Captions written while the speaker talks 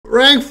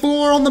Rank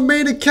 4 on the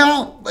main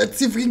account. Let's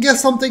see if we can get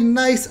something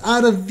nice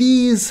out of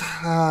these.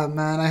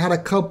 Man, I had a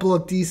couple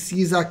of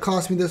DCs that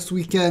cost me this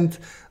weekend.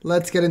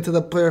 Let's get into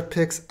the player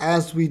picks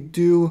as we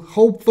do.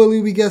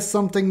 Hopefully we get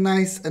something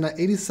nice. And an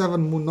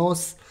 87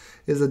 Munoz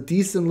is a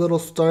decent little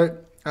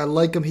start. I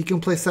like him. He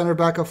can play center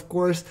back, of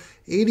course.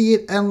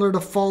 88 Endler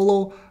to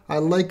follow. I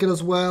like it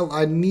as well.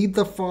 I need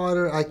the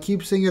fodder. I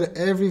keep saying it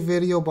every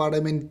video, but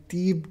I'm in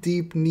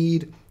deep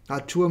need.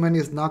 Chouameni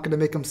is not going to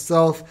make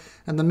himself.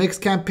 And the mixed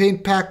campaign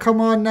pack,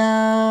 come on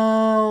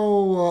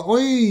now.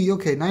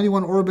 Okay,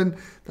 91 Orban.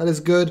 That is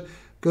good.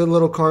 Good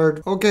little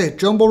card. Okay,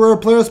 Jumbo Rare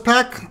Players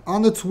pack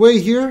on its way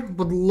here.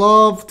 Would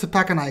love to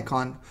pack an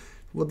icon.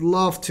 Would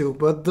love to,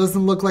 but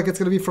doesn't look like it's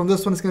going to be from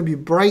this one. It's going to be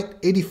Bright,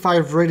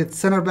 85 rated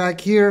center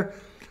back here.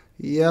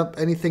 Yep,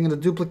 anything in the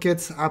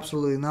duplicates?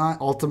 Absolutely not.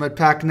 Ultimate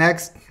pack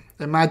next.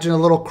 Imagine a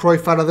little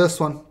Cruyff out of this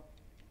one.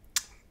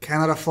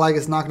 Canada flag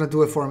is not going to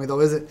do it for me though,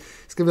 is it?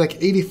 It's going to be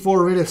like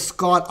 84 rated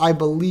Scott. I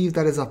believe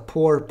that is a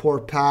poor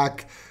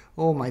pack.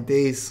 Oh my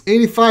days.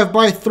 85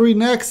 by 3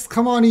 next.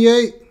 Come on,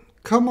 EA.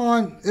 Come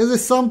on. Is it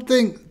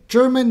something?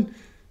 German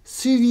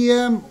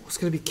CDM. It's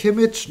going to be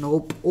Kimmich.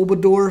 Nope.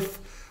 Oberdorf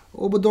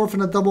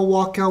in a double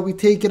walkout. We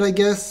take it, I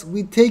guess.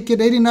 We take it.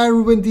 89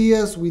 Ruben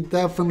Diaz. We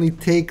definitely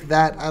take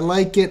that. I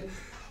like it.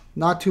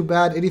 Not too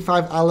bad.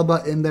 85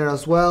 Alaba in there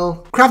as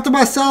well. Crafted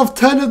myself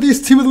 10 of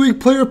these Team of the Week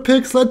player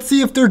picks. Let's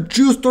see if they're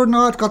juiced or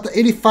not. Got the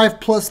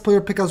 85 plus player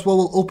pick as well.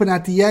 We'll open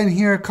at the end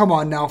here. Come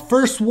on now.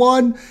 First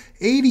one,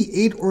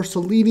 88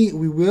 Orsolini.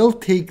 We will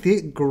take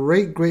it.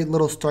 Great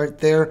little start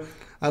there.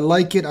 I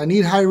like it. I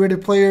need high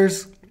rated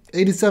players.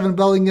 87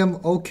 Bellingham.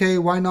 Okay,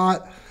 why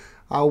not?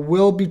 I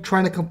will be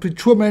trying to complete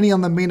Chouameni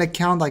on the main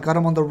account. I got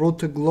him on the road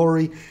to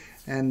glory.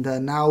 And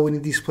now we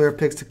need these player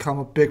picks to come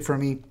up big for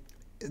me.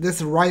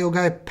 This Rayo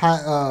guy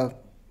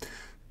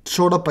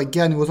showed up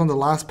again. He was on the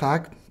last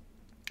pack.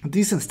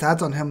 Decent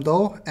stats on him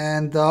though.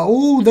 And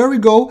oh, there we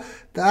go.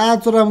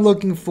 That's what I'm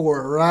looking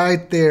for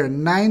right there.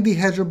 90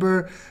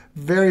 Hedgeber.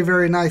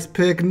 Very nice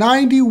pick.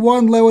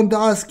 91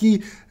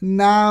 Lewandowski.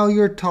 Now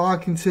you're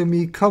talking to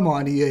me. Come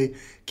on, EA.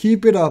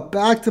 Keep it up.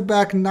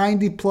 Back-to-back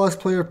 90 plus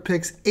player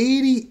picks.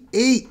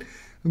 88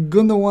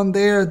 Gundogan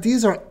there.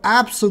 These are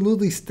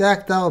absolutely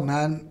stacked out,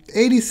 man.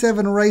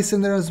 87 Rice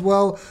in there as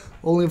well.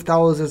 Only if that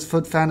was his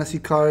Foot Fantasy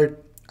card.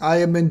 I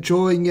am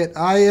enjoying it.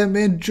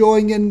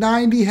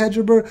 90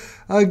 Hedgeber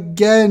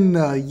again.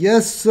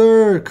 Yes,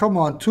 sir. Come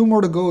on. 2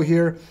 more to go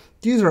here.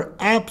 These are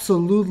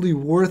absolutely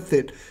worth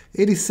it.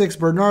 86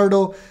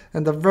 Bernardo.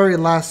 And the very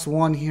last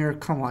one here.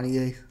 Come on,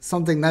 EA.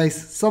 Something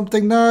nice. I'll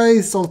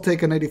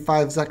take an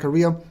 85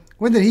 Zakaria.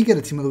 When did he get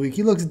a Team of the Week?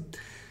 He looks...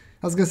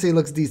 I was going to say he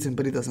looks decent,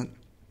 but he doesn't.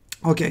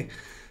 Okay.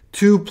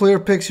 2 player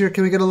picks here.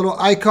 Can we get a little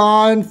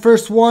icon?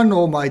 First one.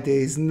 Oh my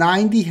days.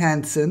 90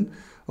 Hansen.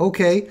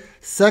 Okay.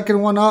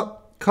 Second one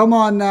up. Come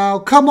on now.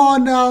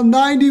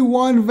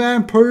 91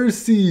 Van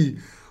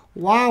Persie.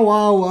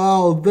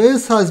 Wow.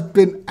 This has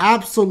been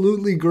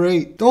absolutely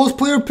great. Those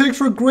player picks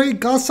were great.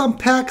 Got some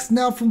packs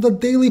now from the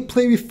daily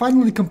play. We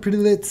finally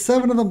completed it.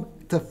 7 of them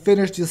to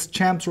finish this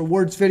Champs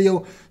Rewards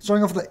video.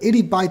 Starting off with the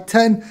 80 by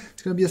 10.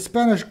 It's going to be a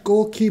Spanish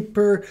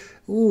goalkeeper.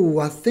 Ooh,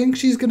 I think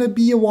she's going to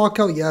be a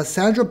walkout. Yeah,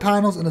 Sandra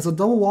Panos, and it's a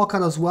double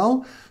walkout as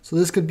well. So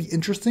this could be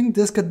interesting.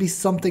 This could be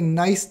something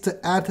nice to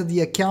add to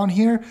the account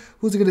here.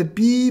 Who's it going to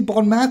be?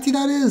 Bonmati,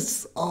 that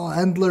is. Oh,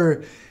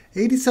 Endler.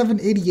 87,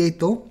 88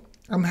 though.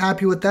 I'm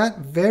happy with that.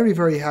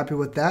 Very happy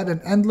with that.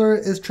 And Endler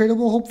is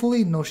tradable,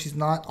 hopefully. No, she's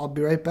not. I'll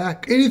be right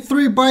back.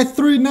 83 by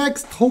 3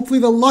 next. Hopefully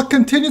the luck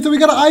continues. And we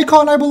got an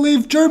icon, I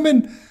believe.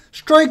 German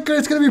striker.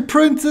 It's going to be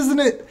Prince,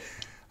 isn't it?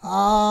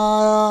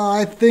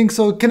 I think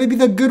so. Can it be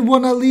the good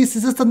one at least?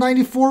 Is this the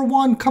 94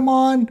 one? Come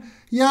on.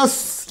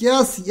 Yes.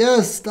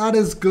 That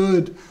is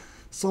good.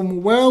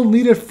 Some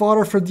well-needed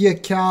fodder for the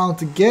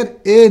account.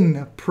 Get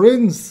in.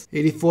 Prince.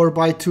 84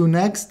 by 2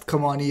 next.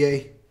 Come on,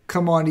 EA.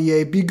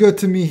 Be good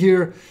to me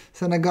here.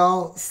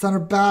 Senegal, center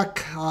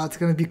back. It's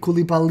going to be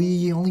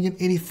Koulibaly. Only an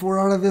 84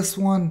 out of this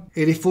one.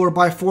 84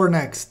 by 4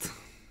 next.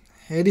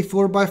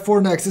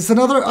 It's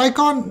another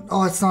icon.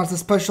 Oh, it's not. It's a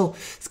special.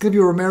 It's going to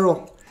be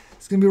Romero.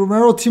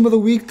 Team of the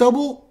Week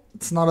double.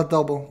 It's not a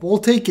double. We'll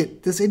take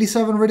it. This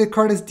 87 rated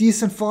card is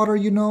decent fodder,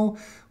 you know.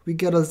 We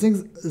get a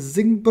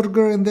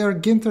Zingberger in there.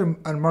 Ginter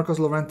and Marcos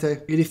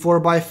Llorente. 84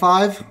 by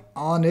 5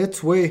 on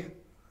its way.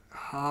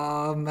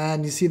 Ah,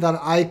 man. You see that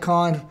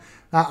icon?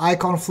 That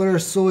icon flare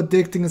is so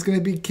addicting. It's going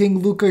to be King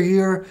Luca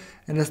here.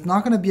 And it's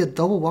not going to be a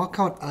double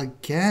walkout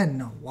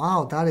again.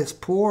 Wow, that is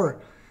poor.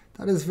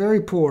 That is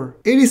very poor.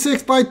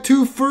 86 by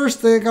 2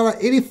 first. They got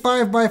an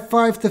 85 by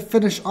 5 to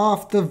finish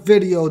off the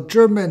video.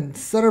 German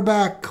center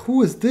back.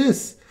 Who is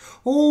this?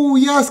 Oh,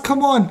 yes.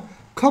 Come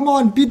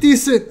on. Be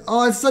decent.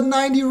 Oh, it's a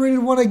 90 rated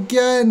one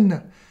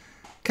again.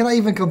 Can I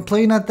even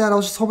complain at that? I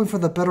was just hoping for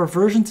the better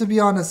version, to be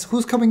honest.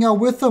 Who's coming out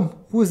with them?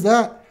 Who is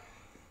that?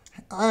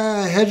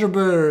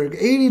 Hedgeberg.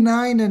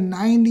 89 and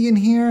 90 in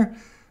here.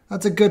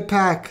 That's a good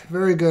pack.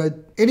 Very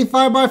good.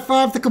 85 by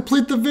 5 to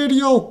complete the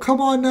video. Come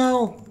on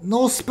now.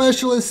 No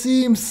special, it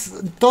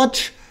seems.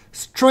 Dutch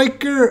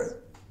striker.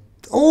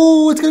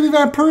 Oh, it's going to be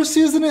Van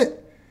Persie, isn't it?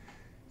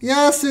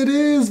 Yes, it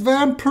is.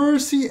 Van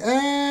Persie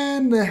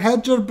and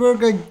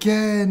Hedgerberg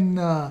again.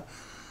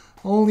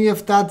 Only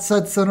if that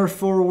said center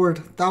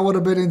forward. That would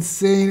have been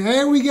insane.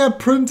 And we get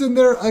Printon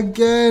there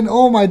again.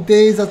 Oh my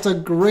days, that's a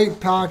great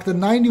pack. The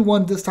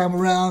 91 this time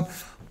around.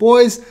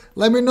 Boys,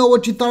 let me know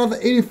what you thought of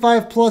the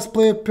 85 plus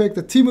player pick,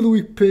 the team of the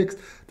week picks,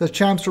 the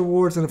champs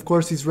rewards, and of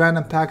course these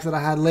random packs that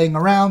I had laying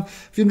around.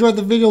 If you enjoyed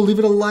the video, leave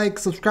it a like,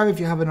 subscribe if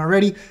you haven't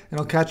already, and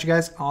I'll catch you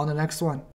guys on the next one.